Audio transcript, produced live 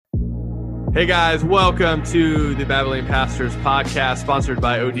Hey guys, welcome to the Babbling Pastors podcast, sponsored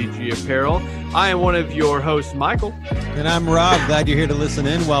by ODG Apparel. I am one of your hosts, Michael. And I'm Rob. Glad you're here to listen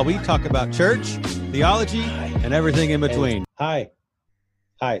in while we talk about church, theology, and everything in between. Hi,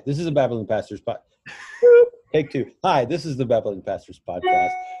 this is the Babbling Pastors podcast. Take two. Hi, this is the Babbling Pastors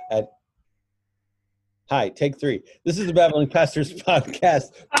podcast. Hi, take three. This is the Babbling Pastors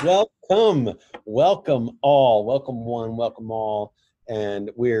podcast. Welcome all. Welcome one, welcome all. And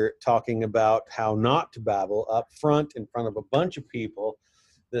we're talking about how not to babble up front in front of a bunch of people.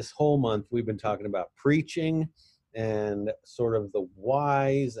 This whole month, we've been talking about preaching and sort of the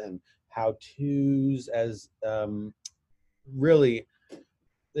whys and how-tos as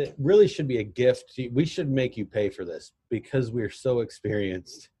it really should be a gift. We should make you pay for this because we're so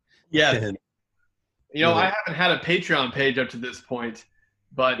experienced. Yeah. And, I haven't had a Patreon page up to this point,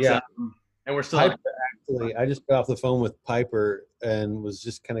 but and we're still actually, I just got off the phone with Piper and was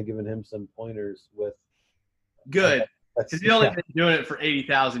just kind of giving him some pointers with. Good, because he's only been doing it for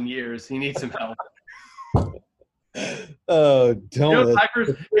 80,000 years. He needs some help. Oh, don't!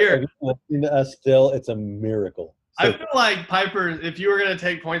 Piper's here. Still, it's a miracle. So, I feel like Piper. If you were going to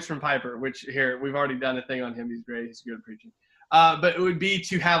take points from Piper, which here we've already done a thing on him. He's great. He's good at preaching. But it would be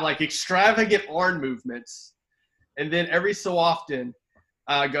to have like extravagant arm movements, and then every so often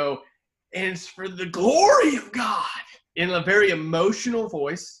go. And it's for the glory of God in a very emotional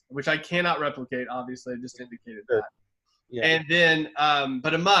voice, which I cannot replicate. Obviously, I just indicated that. Yeah. And then,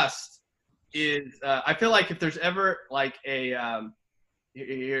 but a must is, I feel like if there's ever like a,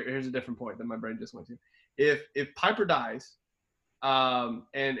 here's a different point that my brain just went to. If Piper dies, and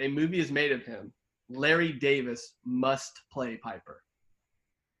a movie is made of him, Larry Davis must play Piper.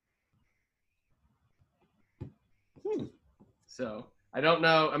 So. I don't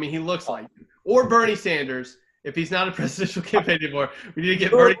know. I mean, he looks like him. Or Bernie Sanders. If he's not a presidential campaign anymore, we need to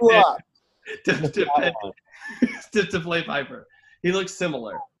get Bernie Sanders to play Piper. He looks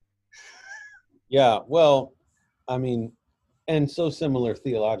similar. Yeah, well, I mean, and so similar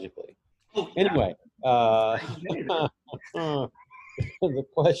theologically. Oh, yeah. Anyway, the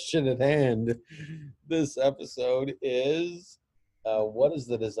question at hand this episode is, what is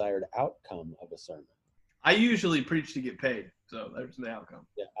the desired outcome of a sermon? I usually preach to get paid, so there's the outcome.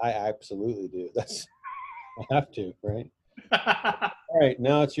 Yeah, I absolutely do. I have to, right? All right,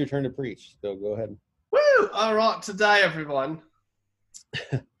 now it's your turn to preach. So go ahead. Woo! All right, today, everyone.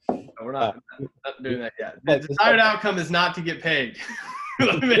 No, we're not doing that yet. The desired outcome is not to get paid.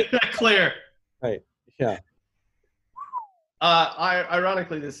 Let me make that clear. Right. Yeah.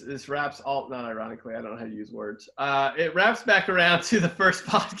 Ironically, this wraps all. Not ironically, I don't know how to use words. It wraps back around to the first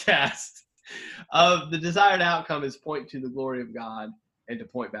podcast. Of the desired outcome is point to the glory of God and to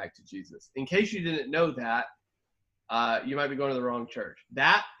point back to Jesus. In case you didn't know that, you might be going to the wrong church.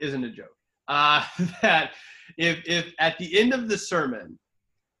 That isn't a joke. That if at the end of the sermon,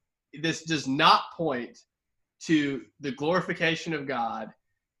 this does not point to the glorification of God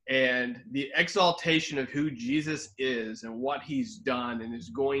and the exaltation of who Jesus is and what he's done and is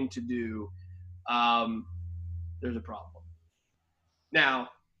going to do, there's a problem. Now,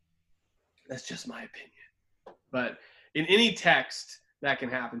 that's just my opinion. But in any text, that can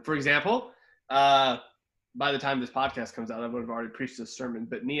happen. For example, by the time this podcast comes out, I would have already preached this sermon.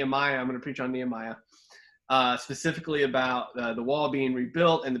 But Nehemiah, I'm going to preach on Nehemiah, specifically about the wall being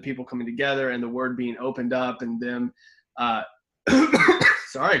rebuilt and the people coming together and the word being opened up and them,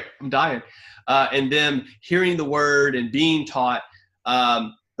 sorry, I'm dying, and them hearing the word and being taught.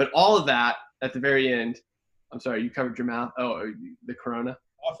 But all of that at the very end, I'm sorry, you covered your mouth. Oh, the corona?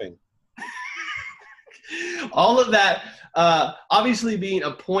 Coughing. All of that obviously being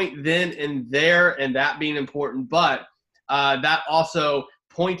a point then and there and that being important, but that also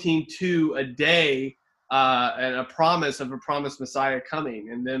pointing to a day and a promise of a promised Messiah coming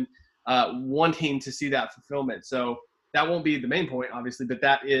and them wanting to see that fulfillment. So that won't be the main point, obviously, but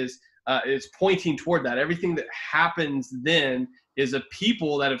that is pointing toward that. Everything that happens then is a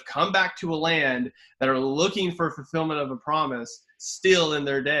people that have come back to a land that are looking for fulfillment of a promise still in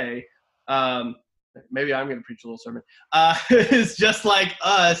their day. Maybe I'm going to preach a little sermon. It's just like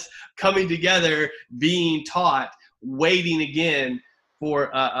us coming together, being taught, waiting again for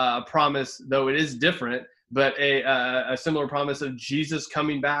a promise, though it is different, but a similar promise of Jesus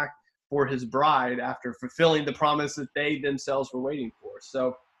coming back for his bride after fulfilling the promise that they themselves were waiting for.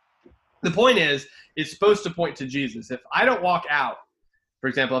 So the point is, it's supposed to point to Jesus. If I don't walk out, for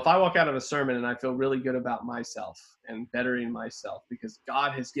example, if I walk out of a sermon and I feel really good about myself and bettering myself because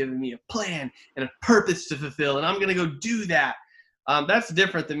God has given me a plan and a purpose to fulfill, and I'm going to go do that, that's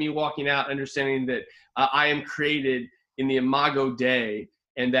different than me walking out understanding that I am created in the Imago Dei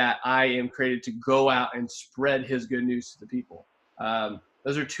and that I am created to go out and spread his good news to the people.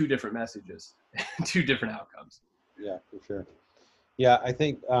 Those are two different messages, two different outcomes. Yeah, for sure. Yeah, I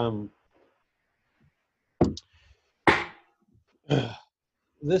think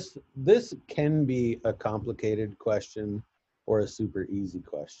this can be a complicated question or a super easy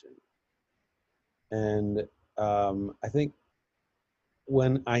question. And I think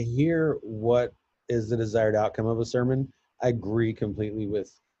when I hear what is the desired outcome of a sermon, I agree completely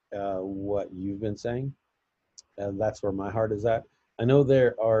with what you've been saying. That's where my heart is at. I know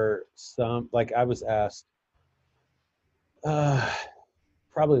there are some, like I was asked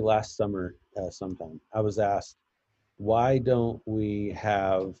probably last summer sometime, I was asked, why don't we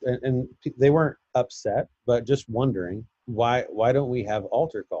have, and they weren't upset, but just wondering, why don't we have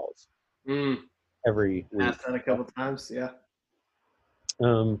altar calls every week? Asked that a couple times, yeah.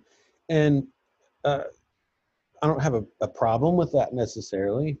 And I don't have a problem with that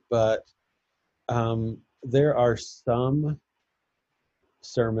necessarily, but there are some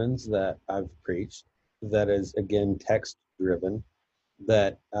sermons that I've preached that is, again, text driven,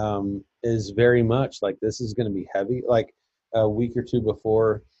 that is very much like, this is going to be heavy. Like a week or two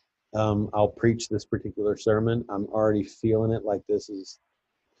before I'll preach this particular sermon, I'm already feeling it, like it's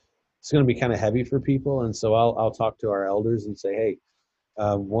going to be kind of heavy for people. And so I'll talk to our elders and say, hey,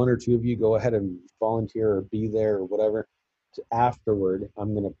 one or two of you go ahead and volunteer or be there or whatever. Afterward,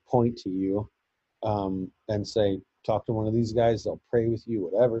 I'm going to point to you and say, talk to one of these guys, they'll pray with you,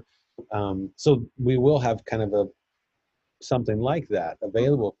 whatever. So we will have kind of something like that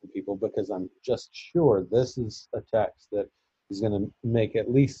available for people, because I'm just sure this is a text that is going to make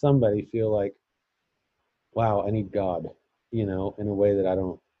at least somebody feel like, wow, I need God, in a way that I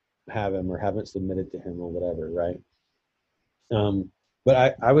don't have him or haven't submitted to him or whatever, right?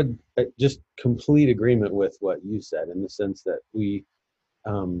 But I would just complete agreement with what you said, in the sense that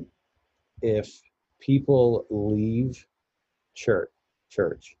if people leave church,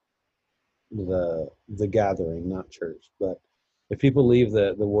 the gathering, not church, but if people leave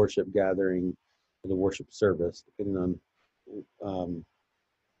the worship gathering, the worship service, depending on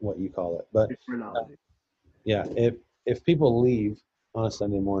what you call it, but yeah, if people leave on a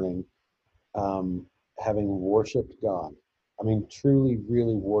Sunday morning having worshiped God, I mean, truly,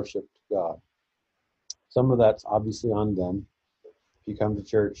 really worshiped God, some of that's obviously on them. If you come to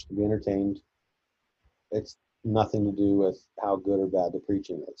church to be entertained, it's nothing to do with how good or bad the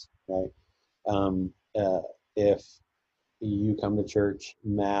preaching is, right? If you come to church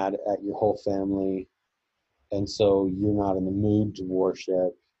mad at your whole family, and so you're not in the mood to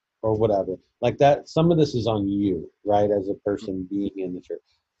worship or whatever, like that, some of this is on you, right, as a person being in the church.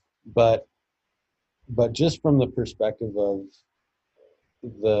 But just from the perspective of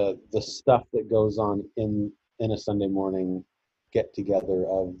the stuff that goes on in a Sunday morning get together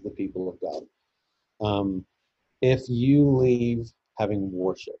of the people of God, if you leave having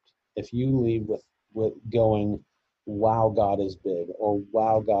worshiped, if you leave with going, wow, God is big, or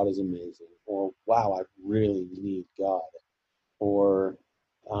wow, God is amazing, or wow, I really need God, or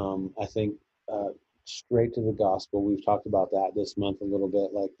I think straight to the gospel. We've talked about that this month a little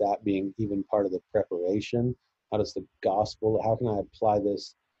bit, like that being even part of the preparation. How does the gospel, how can I apply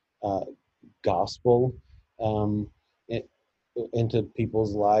this gospel it, into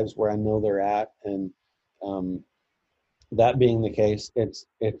people's lives where I know they're at? And that being the case,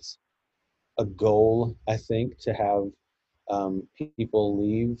 it's a goal, I think, to have people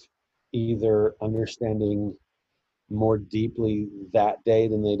leave either understanding more deeply that day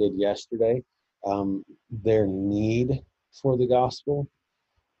than they did yesterday their need for the gospel,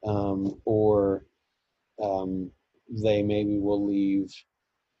 or they maybe will leave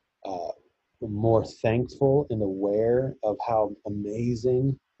more thankful and aware of how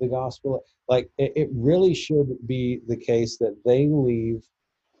amazing the gospel is. Like it really should be the case that they leave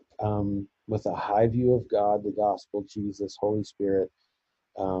with a high view of God, the gospel, Jesus, Holy Spirit.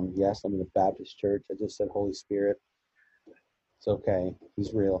 Yes, I'm in a Baptist church. I just said Holy Spirit. It's okay.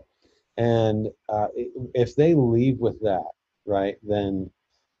 He's real. And if they leave with that, right, then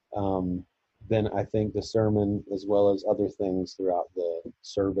I think the sermon, as well as other things throughout the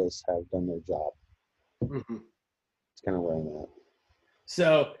service, have done their job. Mm-hmm. It's kind of where I'm at.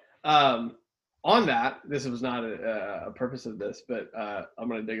 So on that, this was not a purpose of this, but I'm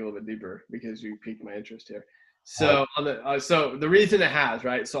going to dig a little bit deeper because you piqued my interest here. So so the reason it has,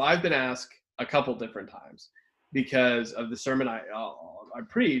 right? So I've been asked a couple different times because of the sermon I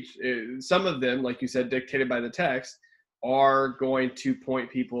preach. Some of them, like you said, dictated by the text, are going to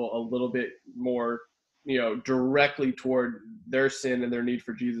point people a little bit more, directly toward their sin and their need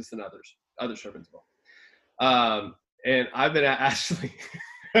for Jesus than other sermons will. And I've been actually,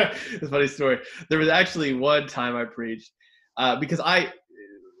 it's a funny story. There was actually one time I preached because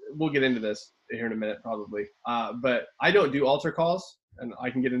we'll get into this here in a minute probably, but I don't do altar calls, and I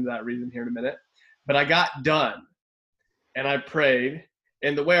can get into that reason here in a minute. But I got done and I prayed.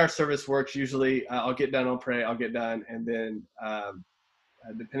 And the way our service works, usually I'll get done, I'll pray, I'll get done, and then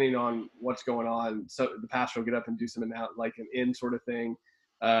depending on what's going on, so the pastor will get up and do something out like an in sort of thing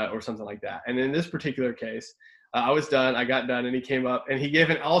or something like that. And in this particular case, I was done, I got done, and he came up and he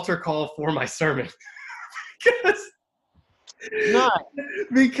gave an altar call for my sermon.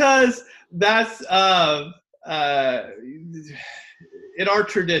 because that's in our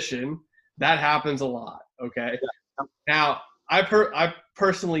tradition, that happens a lot. Okay. Yeah. Now, I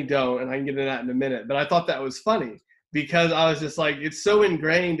personally don't, and I can get into that in a minute, but I thought that was funny because I was just like, it's so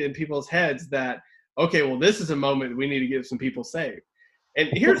ingrained in people's heads that, okay, well, this is a moment we need to get some people saved. And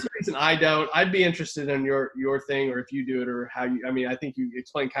here's the reason I don't. I'd be interested in your thing, or if you do it, or how you, I mean, I think you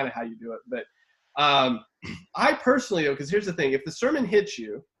explain kind of how you do it, but I personally, though, because here's the thing, if the sermon hits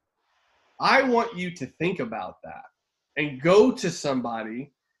you, I want you to think about that and go to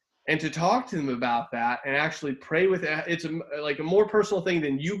somebody and to talk to them about that and actually pray with it. It's like a more personal thing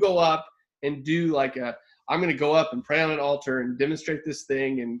than you go up and do like I'm going to go up and pray on an altar and demonstrate this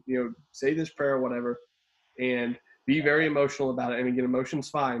thing and, you know, say this prayer or whatever and be very emotional about it. And again, emotion's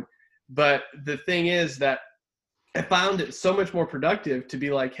fine. But the thing is that I found it so much more productive to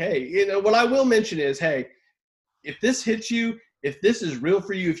be like, hey, you know, what I will mention is, hey, if this hits you, if this is real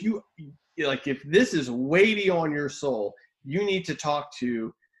for you, if you like, if this is weighty on your soul, you need to talk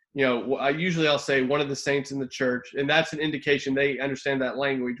to, you know, I'll say one of the saints in the church, and that's an indication they understand that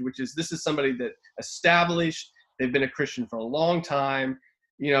language, which is this is somebody that established, they've been a Christian for a long time.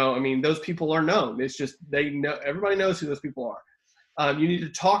 You know, I mean, those people are known. It's just, they know, everybody knows who those people are. You need to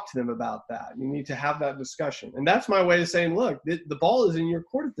talk to them about that. You need to have that discussion. And that's my way of saying, look, the ball is in your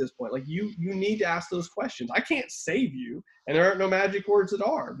court at this point. Like you need to ask those questions. I can't save you, and there aren't no magic words that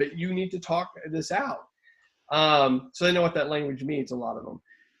are, but you need to talk this out. So they know what that language means, a lot of them.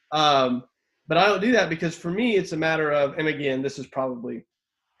 But I don't do that because for me, it's a matter of, and again, this is probably,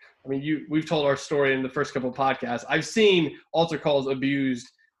 I mean, we've told our story in the first couple of podcasts. I've seen altar calls abused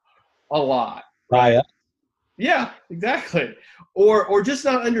a lot. Right? Yeah, exactly. Or just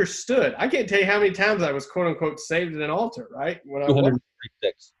not understood. I can't tell you how many times I was quote unquote saved at an altar, right? When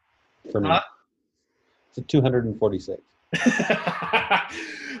 246 for me. It's 246.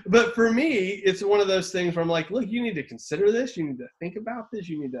 But for me, it's one of those things where I'm like, look, you need to consider this. You need to think about this.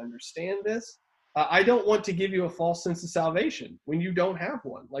 You need to understand this. I don't want to give you a false sense of salvation when you don't have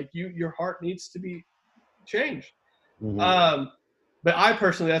one. Like your heart needs to be changed. Mm-hmm. But I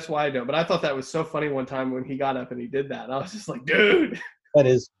personally, that's why I don't. But I thought that was so funny one time when he got up and he did that. And I was just like, dude. That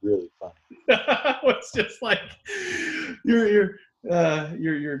is really funny. It's just like you're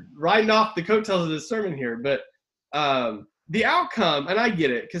riding off the coattails of this sermon here. But the outcome, and I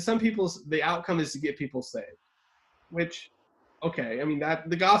get it, because the outcome is to get people saved. Which, okay, I mean that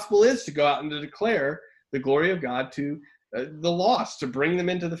the gospel is to go out and to declare the glory of God to the lost, to bring them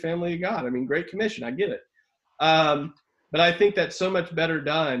into the family of God. I mean, Great Commission, I get it. But I think that's so much better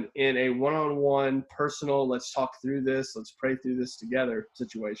done in a one-on-one, personal, let's talk through this, let's pray through this together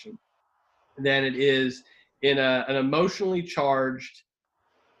situation than it is in an emotionally charged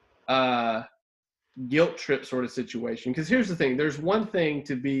guilt trip sort of situation. Because here's the thing. There's one thing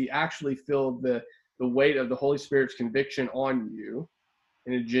to be actually feel the weight of the Holy Spirit's conviction on you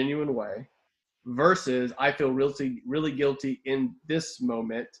in a genuine way versus I feel really, really guilty in this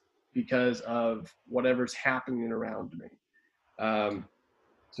moment because of whatever's happening around me.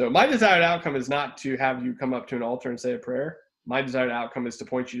 So my desired outcome is not to have you come up to an altar and say a prayer. My desired outcome is to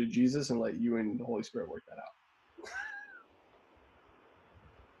point you to Jesus and let you and the Holy Spirit work that out.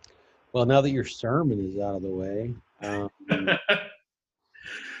 Well, now that your sermon is out of the way,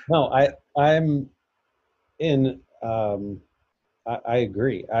 no, I'm in. I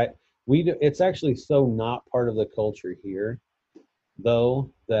agree. It's actually so not part of the culture here,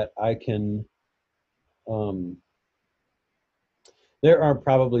 though, that I can. There are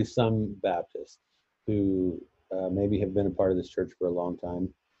probably some Baptists who maybe have been a part of this church for a long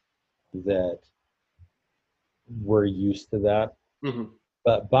time that were used to that. Mm-hmm.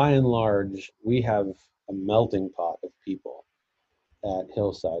 But by and large, we have a melting pot of people at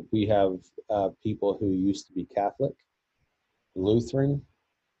Hillside. We have people who used to be Catholic, Lutheran,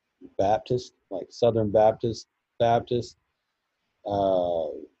 Baptist, like Southern Baptist,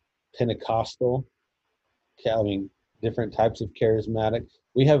 Pentecostal, different types of charismatic.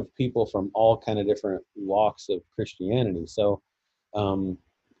 We have people from all kind of different walks of Christianity. So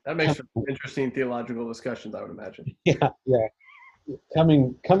That makes for interesting theological discussions, I would imagine. Yeah, yeah.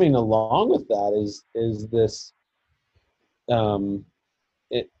 Coming along with that is this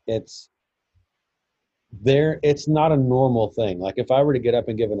it's there. It's not a normal thing. Like if I were to get up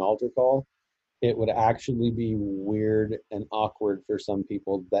and give an altar call, it would actually be weird and awkward for some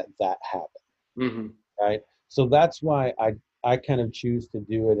people that happened. Mm-hmm. Right. So that's why I kind of choose to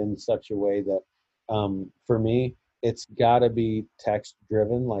do it in such a way that for me it's got to be text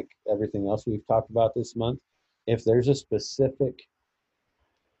driven, like everything else we've talked about this month. If there's a specific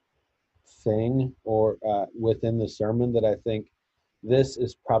thing or within the sermon that I think this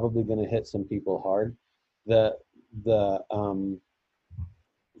is probably going to hit some people hard, the the um,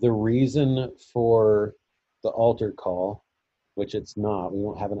 the reason for the altar call, which it's not, we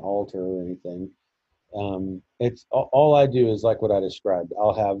don't have an altar or anything. It's all I do is like what I described.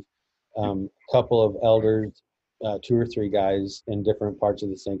 I'll have a couple of elders, 2 or 3 guys in different parts of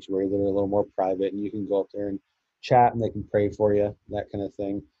the sanctuary that are a little more private, and you can go up there and chat, and they can pray for you, that kind of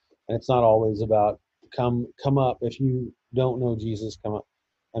thing. And it's not always about come up if you don't know Jesus, come up.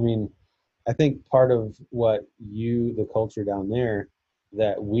 I mean, I think part of what the culture down there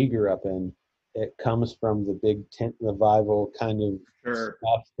that we grew up in, it comes from the big tent revival kind of Sure.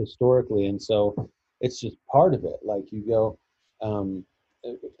 stuff historically, and so it's just part of it. Like you go um,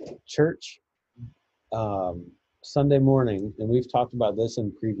 church Sunday morning, and we've talked about this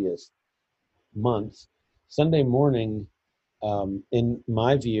in previous months. Sunday morning, in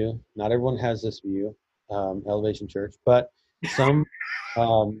my view, not everyone has this view, Elevation Church, but some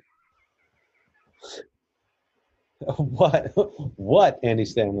what Andy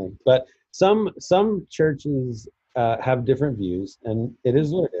Stanley, but some churches have different views, and it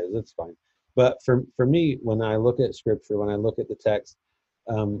is what it is. It's fine. But for me, when I look at scripture, when I look at the text,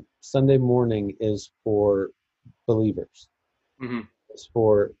 Sunday morning is for believers. Mm-hmm. It's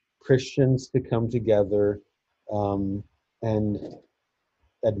for Christians to come together and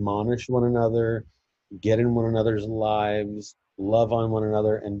admonish one another, get in one another's lives, love on one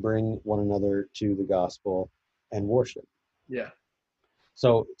another, and bring one another to the gospel and worship. Yeah.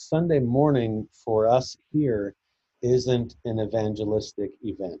 So Sunday morning for us here isn't an evangelistic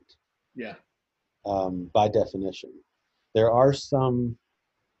event. Yeah. By definition. There are some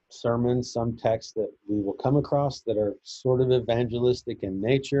sermons, some texts that we will come across that are sort of evangelistic in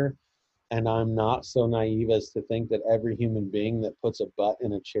nature, and I'm not so naive as to think that every human being that puts a butt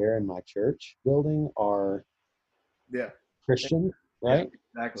in a chair in my church building are Christian, right?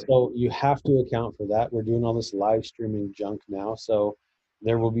 Yeah, exactly. So you have to account for that. We're doing all this live streaming junk now, so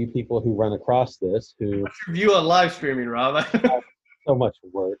there will be people who run across this who. What's your view on live streaming, Rob? So much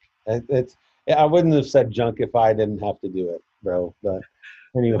work. I wouldn't have said junk if I didn't have to do it, bro. But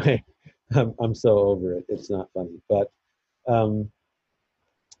anyway, I'm so over it. It's not funny. But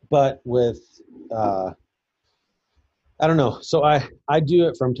with I don't know. So I do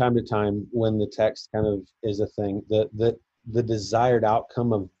it from time to time when the text kind of is a thing. The desired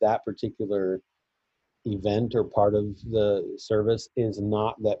outcome of that particular event or part of the service is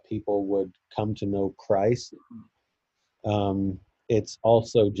not that people would come to know Christ. It's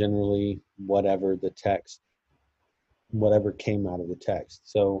also generally whatever came out of the text.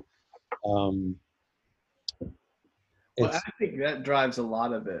 So well, I think that drives a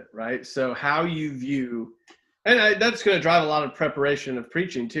lot of it, right? So how you view, and that's going to drive a lot of preparation of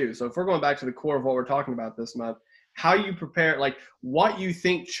preaching too. So if we're going back to the core of what we're talking about this month, how you prepare, like what you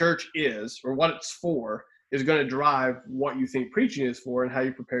think church is or what it's for is going to drive what you think preaching is for and how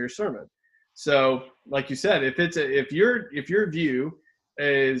you prepare your sermon. So like you said, if your view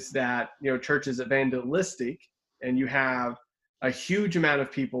is that, church is evangelistic and you have a huge amount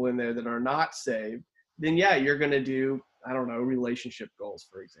of people in there that are not saved, then yeah, you're going to do, I don't know, relationship goals,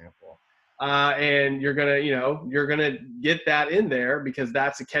 for example. And you're gonna get that in there because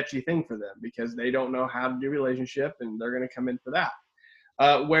that's a catchy thing for them because they don't know how to do relationship and they're gonna come in for that.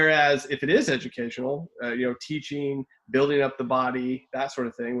 Whereas if it is educational, teaching, building up the body, that sort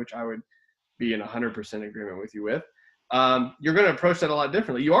of thing, which I would be in 100% agreement with you with, you're going to approach that a lot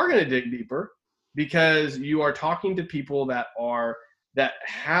differently. You are going to dig deeper because you are talking to people that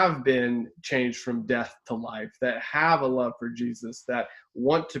have been changed from death to life, that have a love for Jesus, that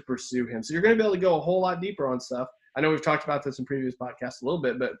want to pursue him. So you're going to be able to go a whole lot deeper on stuff. I know we've talked about this in previous podcasts a little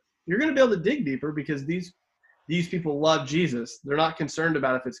bit, but you're going to be able to dig deeper because these people love Jesus. They're not concerned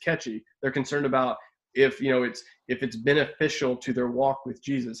about if it's catchy. They're concerned about if it's beneficial to their walk with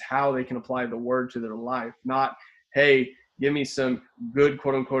Jesus, how they can apply the word to their life. Not, hey, give me some good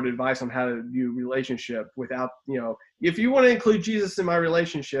quote unquote advice on how to do relationship without, if you want to include Jesus in my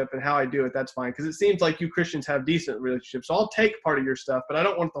relationship and how I do it, that's fine. Cause it seems like you Christians have decent relationships. So I'll take part of your stuff, but I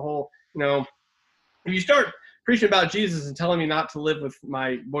don't want the whole, if you start preaching about Jesus and telling me not to live with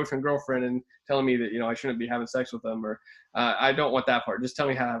my boyfriend, girlfriend, and telling me that, I shouldn't be having sex with them, or I don't want that part. Just tell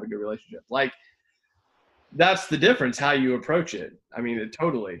me how to have a good relationship. Like, that's the difference, how you approach it. I mean,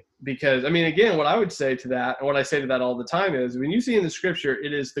 totally. Because, again, what I would say to that, and what I say to that all the time is, when you see in the scripture,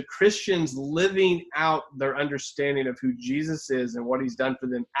 it is the Christians living out their understanding of who Jesus is and what he's done for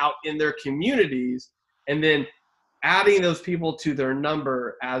them out in their communities, and then adding those people to their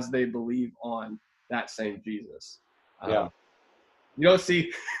number as they believe on that same Jesus. Yeah. You don't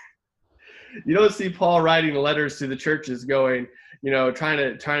see Paul writing letters to the churches going, trying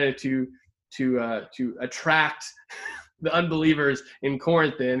to attract the unbelievers in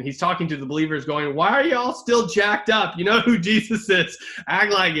Corinth. And he's talking to the believers going, why are y'all still jacked up? You know who Jesus is.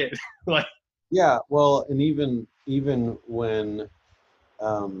 Act like it. Like, yeah. Well, and even when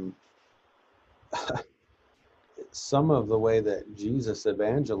some of the way that Jesus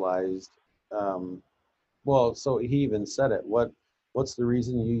evangelized, so he even said it. What's the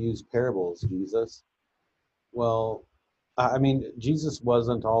reason you use parables, Jesus? Well, Jesus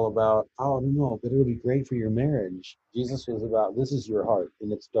wasn't all about, oh, no, but it'll be great for your marriage. Jesus was about, this is your heart,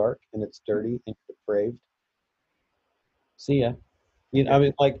 and it's dark, and it's dirty, and depraved. See ya.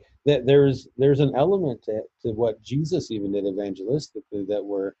 There's an element to what Jesus even did evangelistically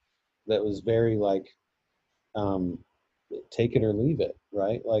that was very like, take it or leave it,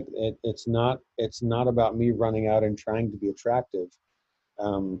 right? Like it's not about me running out and trying to be attractive.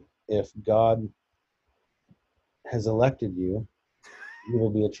 If God has elected you, you will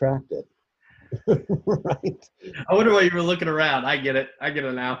be attracted. Right? I wonder why you were looking around. I get it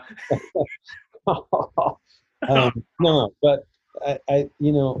now. No, but I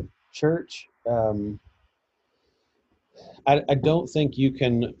church, I don't think you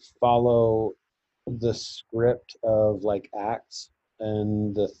can follow the script of like Acts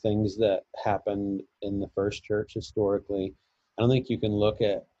and the things that happened in the first church historically. I don't think you can look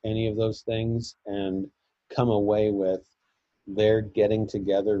at any of those things and come away with their getting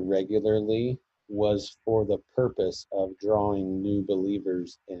together regularly was for the purpose of drawing new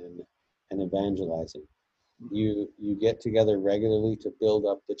believers in and evangelizing. You get together regularly to build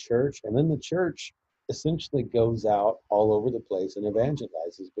up the church, and then the church essentially goes out all over the place and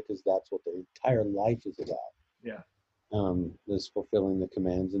evangelizes, because that's what their entire life is about. Yeah. Is fulfilling the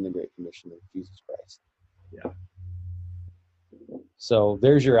commands in the Great Commission of Jesus Christ. Yeah. So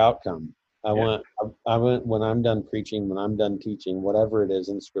there's your outcome. I want when I'm done preaching, when I'm done teaching, whatever it is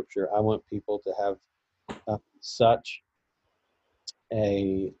in Scripture, I want people to have such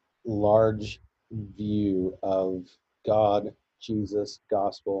a large view of God, Jesus,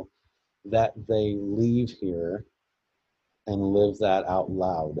 gospel, that they leave here and live that out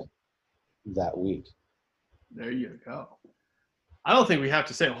loud that week. There you go. I don't think we have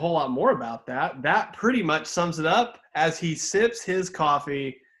to say a whole lot more about that. That pretty much sums it up as he sips his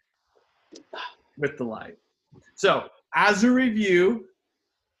coffee with the light. So, as a review,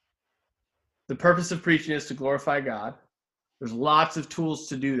 the purpose of preaching is to glorify God. There's lots of tools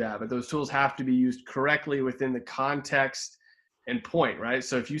to do that, but those tools have to be used correctly within the context and point, right?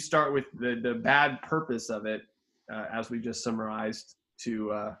 So if you start with the bad purpose of it, as we just summarized,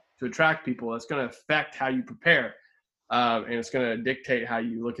 to attract people, it's going to affect how you prepare, and it's going to dictate how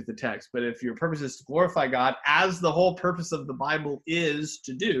you look at the text. But if your purpose is to glorify God, as the whole purpose of the Bible is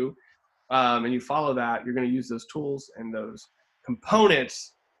to do, and you follow that, you're going to use those tools and those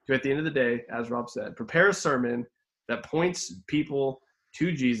components to, at the end of the day, as Rob said, prepare a sermon that points people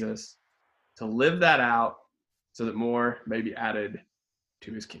to Jesus, to live that out so that more may be added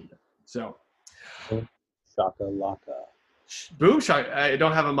to his kingdom. So, Shaka laka. Boom shaka. I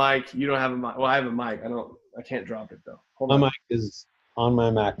don't have a mic. You don't have a mic. Well, I have a mic. I can't drop it though. My mic is on my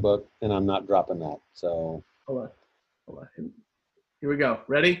MacBook, and I'm not dropping that. So hold on. Here we go.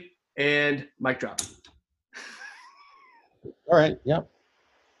 Ready? And mic drop. All right. Yep.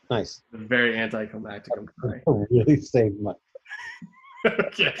 Nice. Very anticlimactic. I'm sorry. Really saved my.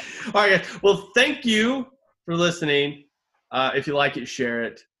 Okay. All right, guys. Well, thank you for listening. If you like it, share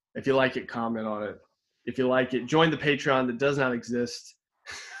it. If you like it, comment on it. If you like it, join the Patreon that does not exist.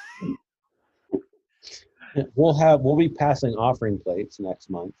 We'll be passing offering plates next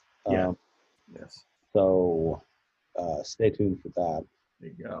month. Yeah. Yes. So stay tuned for that.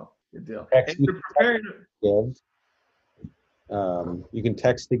 There you go. Good deal. Text, and you're preparing to give. You can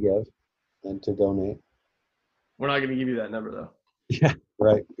text to give and to donate. We're not going to give you that number though. Yeah,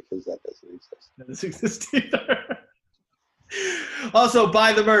 right, because that doesn't exist. That doesn't exist either. Also,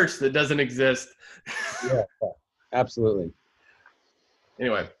 buy the merch that doesn't exist. Yeah, absolutely.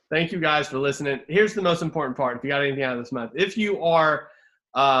 Anyway, thank you guys for listening. Here's the most important part. If you got anything out of this month, if you are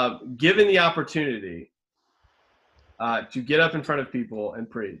given the opportunity to get up in front of people and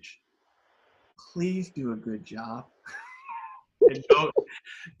preach, please do a good job. And don't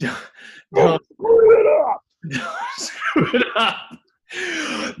screw it up. Don't screw it up.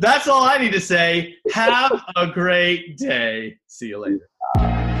 That's all I need to say. Have a great day. See you later.